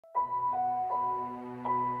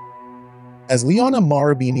as Liana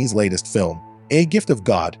Marabini's latest film, A Gift of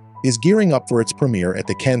God, is gearing up for its premiere at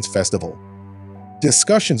the Cannes Festival.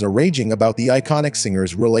 Discussions are raging about the iconic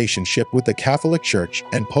singer's relationship with the Catholic Church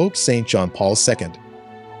and Pope St. John Paul II.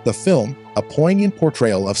 The film, a poignant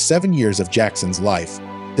portrayal of 7 years of Jackson's life,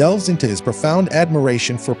 delves into his profound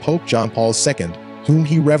admiration for Pope John Paul II, whom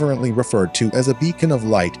he reverently referred to as a beacon of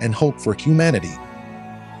light and hope for humanity.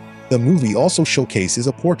 The movie also showcases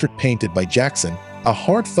a portrait painted by Jackson, a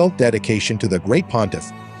heartfelt dedication to the great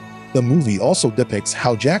Pontiff. The movie also depicts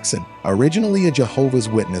how Jackson, originally a Jehovah's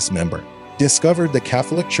Witness member, discovered the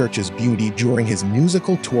Catholic Church's beauty during his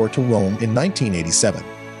musical tour to Rome in 1987.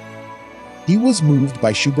 He was moved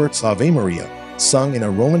by Schubert's Ave Maria, sung in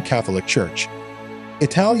a Roman Catholic church.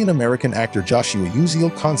 Italian-American actor Joshua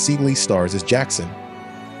Uziel Consigli stars as Jackson,